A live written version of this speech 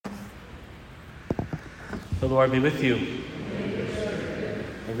The Lord be with you.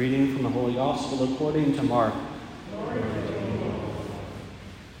 A reading from the Holy Gospel according to Mark.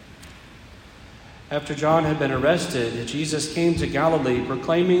 After John had been arrested, Jesus came to Galilee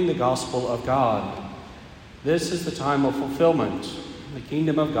proclaiming the gospel of God. This is the time of fulfillment. The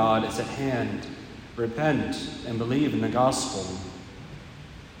kingdom of God is at hand. Repent and believe in the gospel.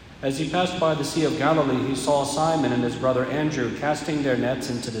 As he passed by the Sea of Galilee, he saw Simon and his brother Andrew casting their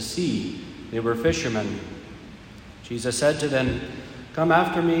nets into the sea. They were fishermen. Jesus said to them, "Come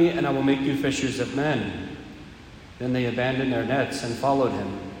after me, and I will make you fishers of men." Then they abandoned their nets and followed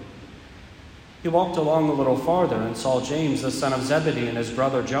him. He walked along a little farther and saw James, the son of Zebedee, and his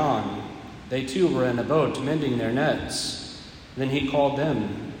brother John. They too were in a boat, mending their nets. Then he called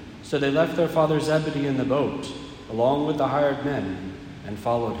them. So they left their father Zebedee in the boat, along with the hired men, and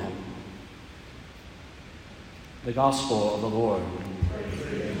followed him. The Gospel of the Lord.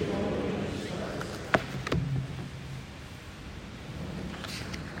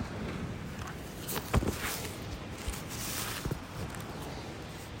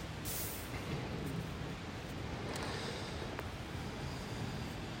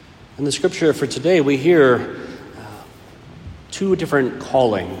 In the scripture for today, we hear two different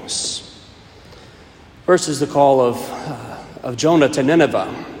callings. First is the call of Jonah to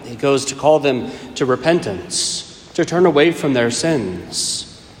Nineveh. He goes to call them to repentance, to turn away from their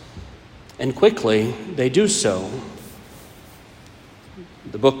sins. And quickly, they do so.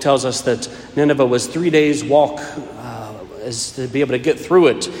 The book tells us that Nineveh was 3 days' walk as to be able to get through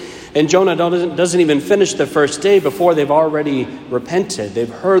it. And Jonah doesn't even finish the first day before they've already repented. They've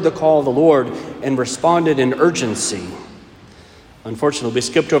heard the call of the Lord and responded in urgency. Unfortunately, we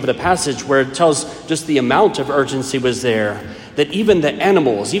skipped over the passage where it tells just the amount of urgency was there, that even the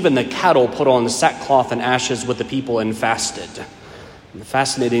animals, even the cattle put on the sackcloth and ashes with the people and fasted. And the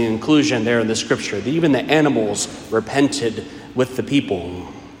fascinating inclusion there in the scripture, that even the animals repented with the people.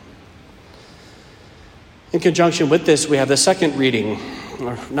 In conjunction with this, we have the second reading,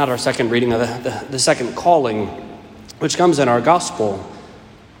 or not our second reading, the second calling, which comes in our gospel,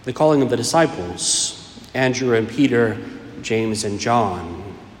 the calling of the disciples, Andrew and Peter, James and John.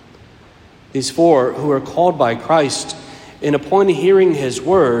 These four who are called by Christ, and upon hearing his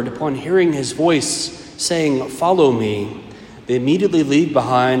word, upon hearing his voice saying, "Follow me," they immediately leave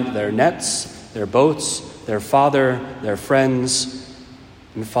behind their nets, their boats, their father, their friends,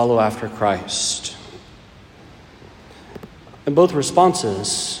 and follow after Christ. In both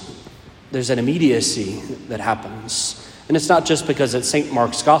responses, there's an immediacy that happens. And it's not just because it's St.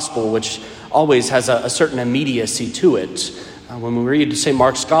 Mark's Gospel, which always has a certain immediacy to it. When we read St.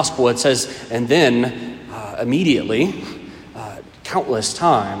 Mark's Gospel, it says, "and then immediately," countless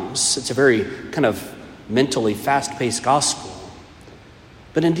times. It's a very kind of mentally fast-paced Gospel.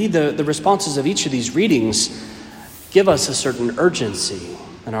 But indeed, the responses of each of these readings give us a certain urgency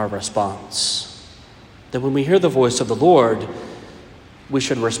in our response. That when we hear the voice of the Lord, we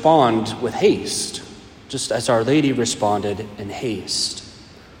should respond with haste, just as Our Lady responded in haste.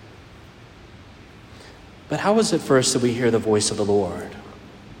 But how is it first that we hear the voice of the Lord?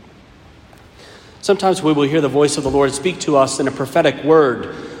 Sometimes we will hear the voice of the Lord speak to us in a prophetic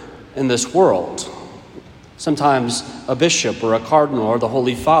word in this world. Sometimes a bishop or a cardinal or the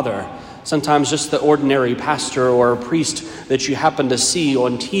Holy Father. Sometimes just the ordinary pastor or a priest that you happen to see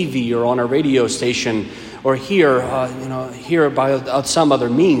on TV or on a radio station or hear by some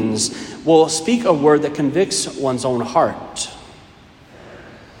other means will speak a word that convicts one's own heart.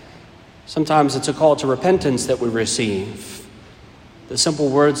 Sometimes it's a call to repentance that we receive. The simple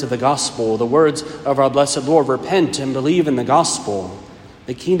words of the gospel, the words of our blessed Lord, repent and believe in the gospel.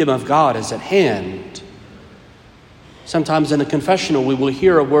 The kingdom of God is at hand. Sometimes in the confessional, we will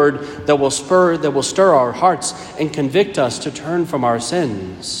hear a word that will stir our hearts and convict us to turn from our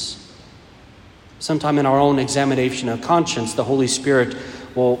sins. Sometime in our own examination of conscience, the Holy Spirit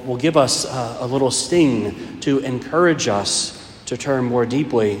will give us a little sting to encourage us to turn more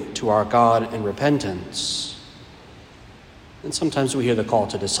deeply to our God in repentance. And sometimes we hear the call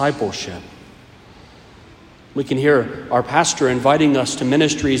to discipleship. We can hear our pastor inviting us to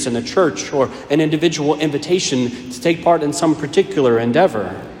ministries in the church or an individual invitation to take part in some particular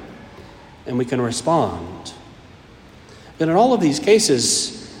endeavor, and we can respond. But in all of these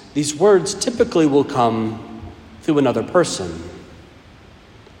cases, these words typically will come through another person.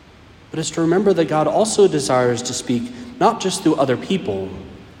 But it's to remember that God also desires to speak not just through other people,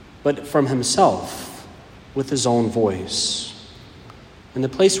 but from himself with his own voice. And the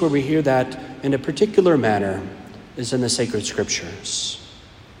place where we hear that in a particular manner is in the sacred scriptures.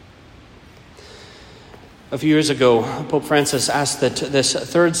 A few years ago, Pope Francis asked that this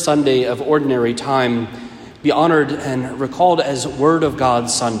third Sunday of ordinary time be honored and recalled as Word of God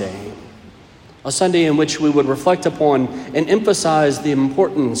Sunday, a Sunday in which we would reflect upon and emphasize the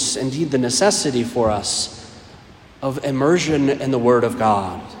importance, indeed the necessity for us, of immersion in the Word of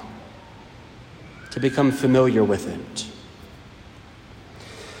God, to become familiar with it.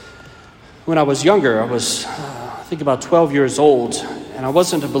 When I was younger, I was, I think about 12 years old, and I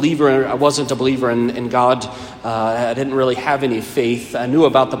wasn't a believer in God. I didn't really have any faith. I knew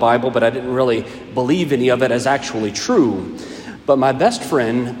about the Bible, but I didn't really believe any of it as actually true. But my best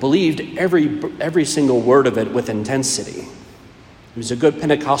friend believed every single word of it with intensity. He was a good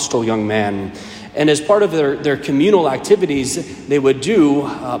Pentecostal young man. And as part of their communal activities, they would do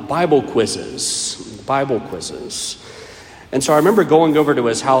Bible quizzes. And so I remember going over to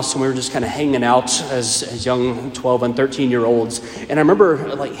his house, and we were just kind of hanging out as young 12 and 13-year-olds. And I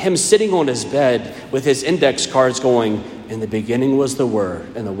remember him sitting on his bed with his index cards going, "In the beginning was the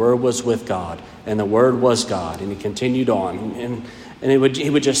Word, and the Word was with God, and the Word was God." And he continued on. And he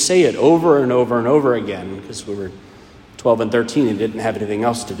would just say it over and over and over again, because we were 12 and 13 and didn't have anything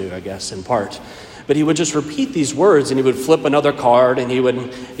else to do, I guess, in part. But he would just repeat these words, and he would flip another card, and he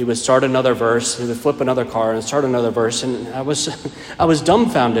would start another verse. He would flip another card and start another verse. And I was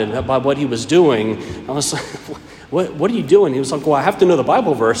dumbfounded by what he was doing. I was like, what are you doing? He was like, well, I have to know the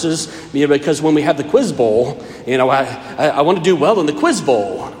Bible verses, because when we have the quiz bowl, I want to do well in the quiz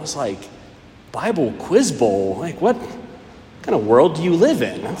bowl. And I was like, Bible quiz bowl? Like, what kind of world do you live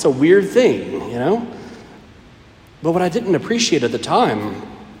in? That's a weird thing, But what I didn't appreciate at the time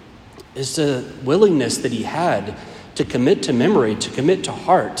is the willingness that he had to commit to memory, to commit to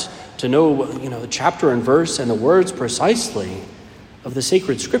heart, to know, the chapter and verse and the words precisely of the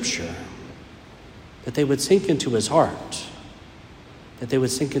sacred Scripture, that they would sink into his heart, that they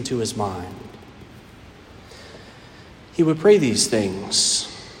would sink into his mind. He would pray these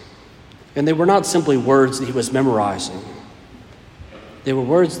things, and they were not simply words that he was memorizing. They were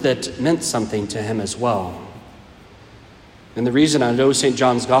words that meant something to him as well. And the reason I know St.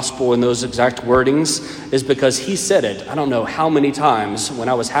 John's Gospel in those exact wordings is because he said it, I don't know how many times, when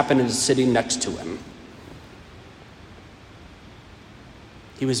I was happening to sitting next to him.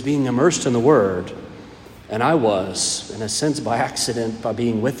 He was being immersed in the Word, and I was, in a sense, by accident, by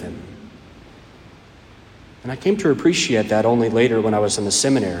being with him. And I came to appreciate that only later when I was in the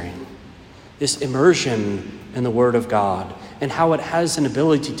seminary. This immersion in the Word of God and how it has an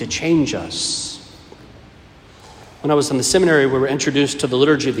ability to change us. When I was in the seminary, we were introduced to the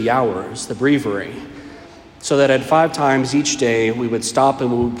Liturgy of the Hours, the breviary, so that at 5 times each day we would stop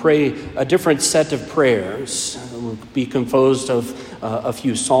and we would pray a different set of prayers. It would be composed of a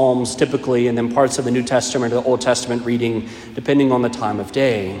few psalms typically, and then parts of the New Testament or the Old Testament reading, depending on the time of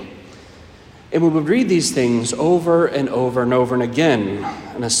day. And we would read these things over and over and over and again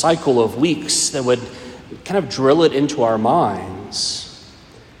in a cycle of weeks that would kind of drill it into our minds.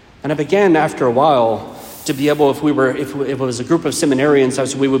 And I began after a while to be able, if it was a group of seminarians,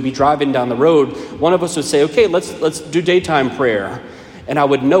 as we would be driving down the road, one of us would say, okay, let's do daytime prayer. And I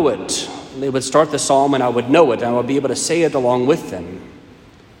would know it. They would start the psalm and I would know it. And I would be able to say it along with them.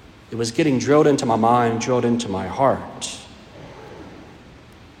 It was getting drilled into my mind, drilled into my heart.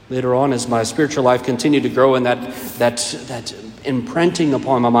 Later on, as my spiritual life continued to grow and that imprinting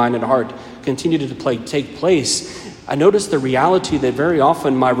upon my mind and heart continued to take place, I noticed the reality that very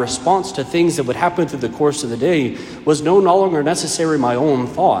often my response to things that would happen through the course of the day was no longer necessarily my own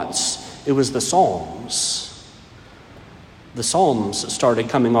thoughts. It was the Psalms. The Psalms started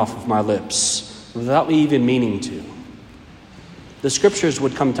coming off of my lips without me even meaning to. The Scriptures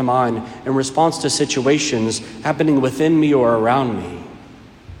would come to mind in response to situations happening within me or around me.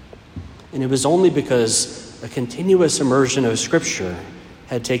 And it was only because a continuous immersion of Scripture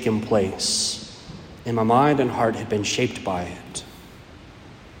had taken place. And my mind and heart had been shaped by it.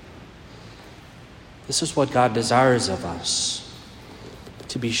 This is what God desires of us,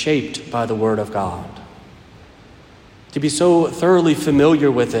 to be shaped by the Word of God, to be so thoroughly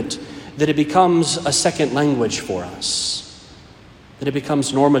familiar with it that it becomes a second language for us, that it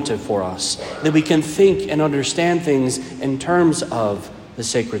becomes normative for us, that we can think and understand things in terms of the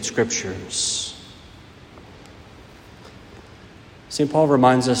sacred Scriptures. St. Paul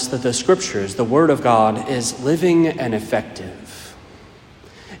reminds us that the Scriptures, the Word of God, is living and effective.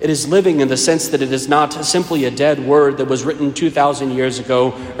 It is living in the sense that it is not simply a dead word that was written 2,000 years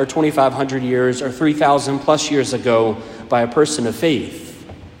ago, or 2,500 years, or 3,000 plus years ago by a person of faith.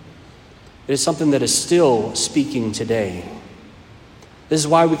 It is something that is still speaking today. This is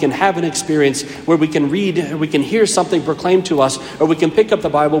why we can have an experience where we can read, or we can hear something proclaimed to us, or we can pick up the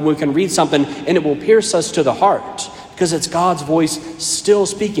Bible and we can read something and it will pierce us to the heart. because it's God's voice still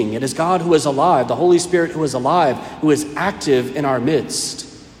speaking. It is God who is alive, the Holy Spirit who is alive, who is active in our midst.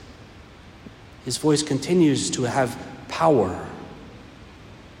 His voice continues to have power.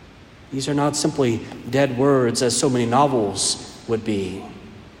 These are not simply dead words as so many novels would be.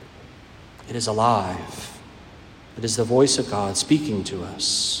 It is alive. It is the voice of God speaking to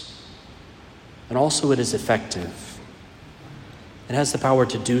us. And also it is effective. It has the power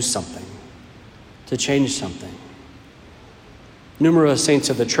to do something, to change something. Numerous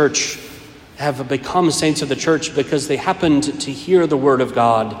saints of the church have become saints of the church because they happened to hear the word of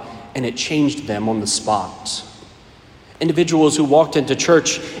God and it changed them on the spot. Individuals who walked into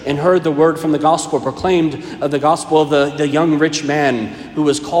church and heard the word from the gospel, proclaimed of the gospel of the young rich man who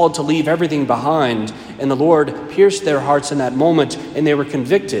was called to leave everything behind. And the Lord pierced their hearts in that moment, and they were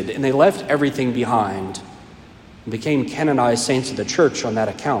convicted, and they left everything behind and became canonized saints of the church on that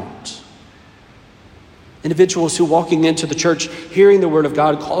account. Individuals who walking into the church, hearing the word of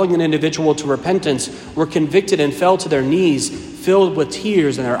God, calling an individual to repentance, were convicted and fell to their knees, filled with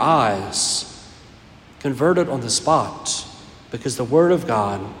tears in their eyes, converted on the spot because the word of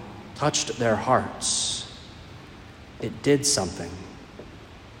God touched their hearts. It did something.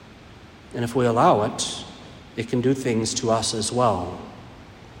 And if we allow it, it can do things to us as well.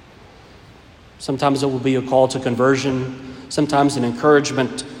 Sometimes it will be a call to conversion, sometimes an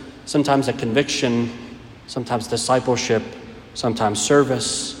encouragement, sometimes a conviction, sometimes discipleship, sometimes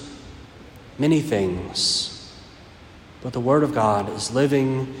service, many things. But the word of God is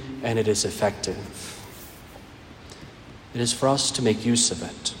living and it is effective. It is for us to make use of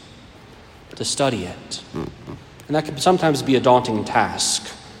it, to study it. And that can sometimes be a daunting task.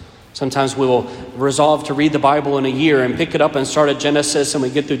 Sometimes we will resolve to read the Bible in a year and pick it up and start at Genesis, and we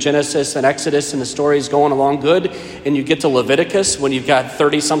get through Genesis and Exodus and the story is going along good, and you get to Leviticus when you've got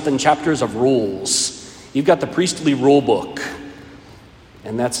 30-something chapters of rules. You've got the priestly rule book,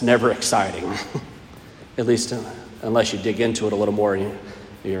 and that's never exciting, at least unless you dig into it a little more and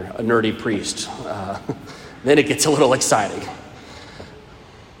you're a nerdy priest. Then it gets a little exciting.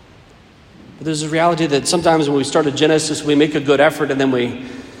 But there's a reality that sometimes when we start at Genesis, we make a good effort and then we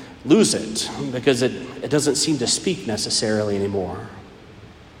lose it because it doesn't seem to speak necessarily anymore.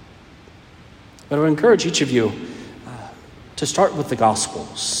 But I would encourage each of you to start with the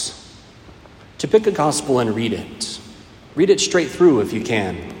Gospels, to pick a gospel and read it. Read it straight through if you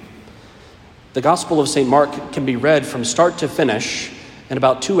can. The Gospel of St. Mark can be read from start to finish in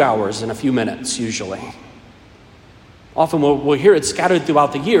about 2 hours and a few minutes usually. Often we'll hear it scattered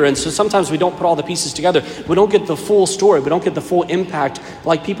throughout the year, and so sometimes we don't put all the pieces together. We don't get the full story. We don't get the full impact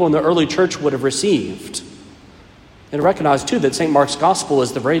like people in the early church would have received. And recognize, too, that St. Mark's Gospel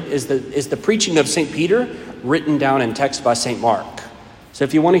is the preaching of St. Peter written down in text by St. Mark. So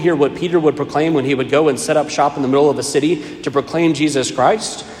if you want to hear what Peter would proclaim when he would go and set up shop in the middle of a city to proclaim Jesus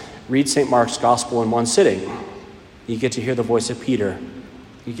Christ, read St. Mark's Gospel in one sitting. You get to hear the voice of Peter.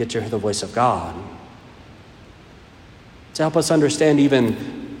 You get to hear the voice of God. To help us understand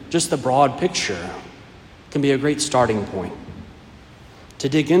even just the broad picture can be a great starting point. To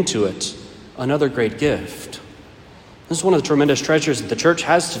dig into it, another great gift. This is one of the tremendous treasures that the church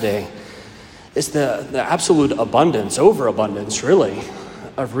has today. It's the absolute abundance, overabundance really,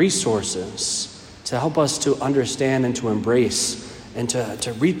 of resources to help us to understand and to embrace and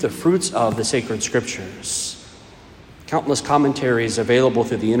to reap the fruits of the sacred scriptures. Countless commentaries available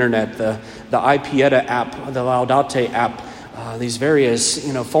through the internet, the iPieta app, the Laudate app, these various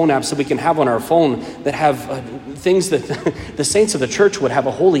phone apps that we can have on our phone that have things that the saints of the church would have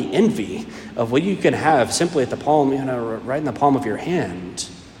a holy envy of what you can have simply at the palm, right in the palm of your hand.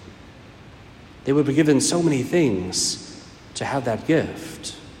 They would be given so many things to have that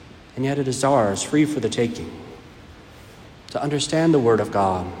gift, and yet it is ours, free for the taking, to understand the Word of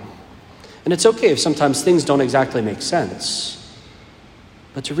God. And it's okay if sometimes things don't exactly make sense.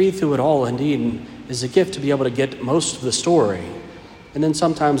 But to read through it all, indeed, is a gift to be able to get most of the story. And then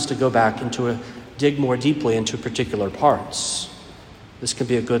sometimes to go back and dig more deeply into particular parts. This can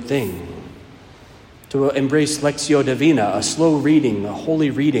be a good thing. To embrace Lectio Divina, a slow reading, a holy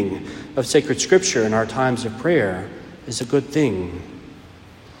reading of sacred scripture in our times of prayer is a good thing.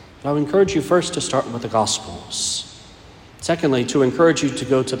 But I would encourage you first to start with the Gospels. Secondly, to encourage you to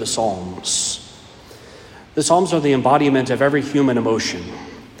go to the Psalms. The Psalms are the embodiment of every human emotion.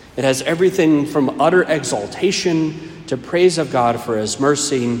 It has everything from utter exaltation to praise of God for his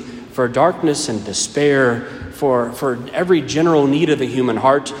mercy, for darkness and despair, for every general need of the human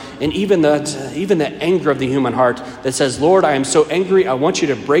heart, and even the anger of the human heart that says, Lord, I am so angry, I want you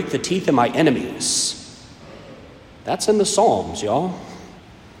to break the teeth of my enemies. That's in the Psalms, y'all.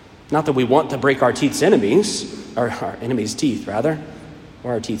 Not that we want to break our teeth's enemies, our enemies' teeth, rather,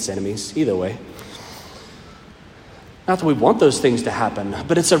 or our teeth's enemies, either way. Not that we want those things to happen,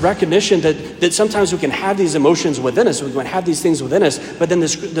 but it's a recognition that sometimes we can have these emotions within us, we can have these things within us, but then the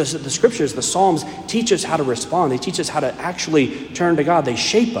scriptures, the Psalms, teach us how to respond. They teach us how to actually turn to God. They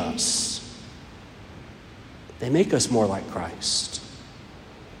shape us. They make us more like Christ.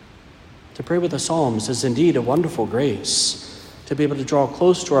 To pray with the Psalms is indeed a wonderful grace, to be able to draw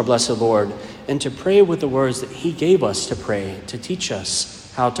close to our blessed Lord and to pray with the words that he gave us to pray, to teach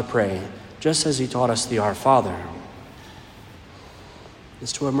us how to pray, just as he taught us the Our Father.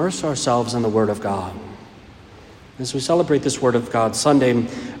 Is to immerse ourselves in the Word of God. As we celebrate this Word of God Sunday,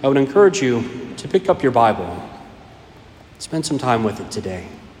 I would encourage you to pick up your Bible. Spend some time with it today.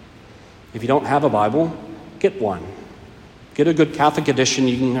 If you don't have a Bible, get one. Get a good Catholic edition.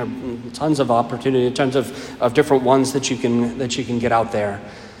 You can have tons of opportunity, tons of different ones that you can get out there.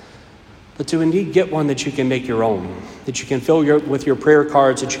 But to indeed get one that you can make your own, that you can fill with your prayer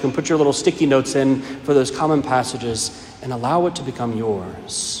cards, that you can put your little sticky notes in for those common passages, and allow it to become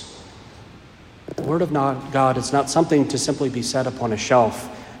yours. The Word of God is not something to simply be set upon a shelf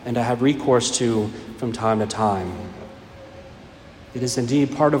and to have recourse to from time to time. It is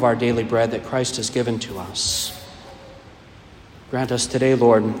indeed part of our daily bread that Christ has given to us. Grant us today,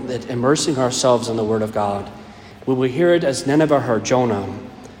 Lord, that immersing ourselves in the Word of God, we will hear it as Nineveh heard Jonah,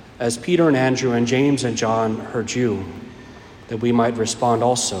 as Peter and Andrew and James and John heard you, that we might respond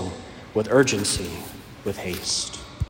also with urgency, with haste.